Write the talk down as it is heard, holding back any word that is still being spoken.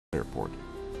airport.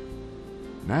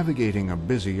 Navigating a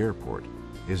busy airport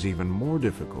is even more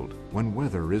difficult when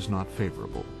weather is not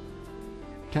favorable.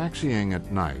 Taxiing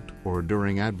at night or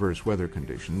during adverse weather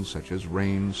conditions such as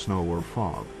rain, snow, or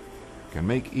fog can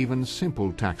make even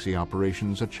simple taxi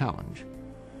operations a challenge.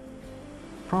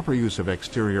 Proper use of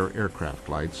exterior aircraft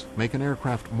lights make an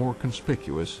aircraft more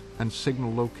conspicuous and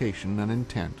signal location and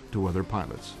intent to other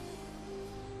pilots.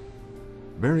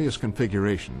 Various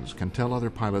configurations can tell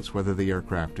other pilots whether the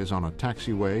aircraft is on a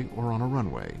taxiway or on a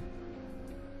runway.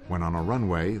 When on a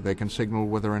runway, they can signal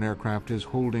whether an aircraft is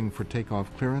holding for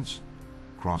takeoff clearance,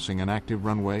 crossing an active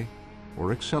runway,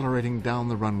 or accelerating down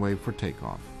the runway for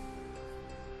takeoff.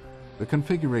 The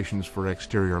configurations for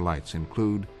exterior lights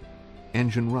include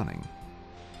engine running,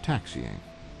 taxiing,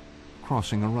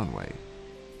 crossing a runway,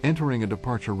 entering a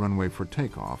departure runway for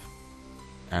takeoff,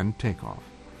 and takeoff.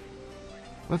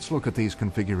 Let's look at these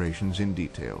configurations in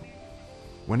detail.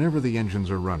 Whenever the engines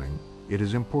are running, it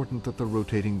is important that the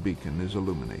rotating beacon is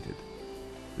illuminated.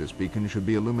 This beacon should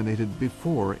be illuminated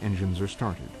before engines are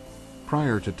started.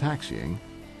 Prior to taxiing,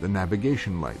 the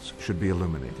navigation lights should be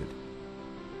illuminated.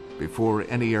 Before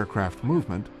any aircraft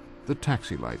movement, the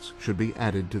taxi lights should be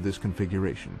added to this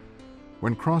configuration.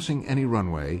 When crossing any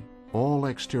runway, all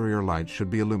exterior lights should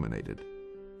be illuminated.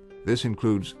 This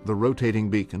includes the rotating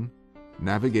beacon,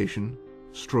 navigation,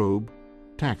 strobe,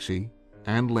 taxi,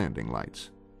 and landing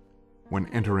lights. When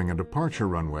entering a departure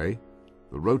runway,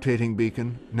 the rotating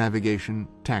beacon, navigation,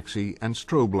 taxi, and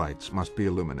strobe lights must be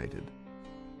illuminated.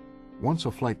 Once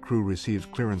a flight crew receives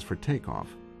clearance for takeoff,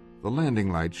 the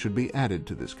landing lights should be added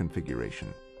to this configuration.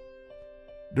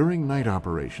 During night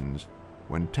operations,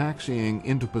 when taxiing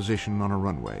into position on a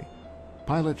runway,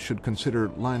 pilots should consider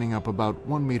lining up about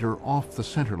 1 meter off the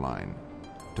center line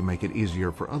to make it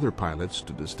easier for other pilots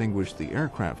to distinguish the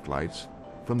aircraft lights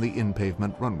from the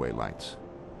in-pavement runway lights.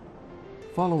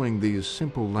 Following these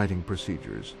simple lighting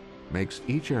procedures makes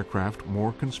each aircraft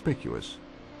more conspicuous,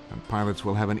 and pilots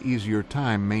will have an easier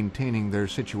time maintaining their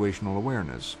situational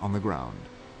awareness on the ground.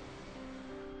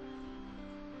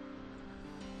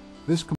 This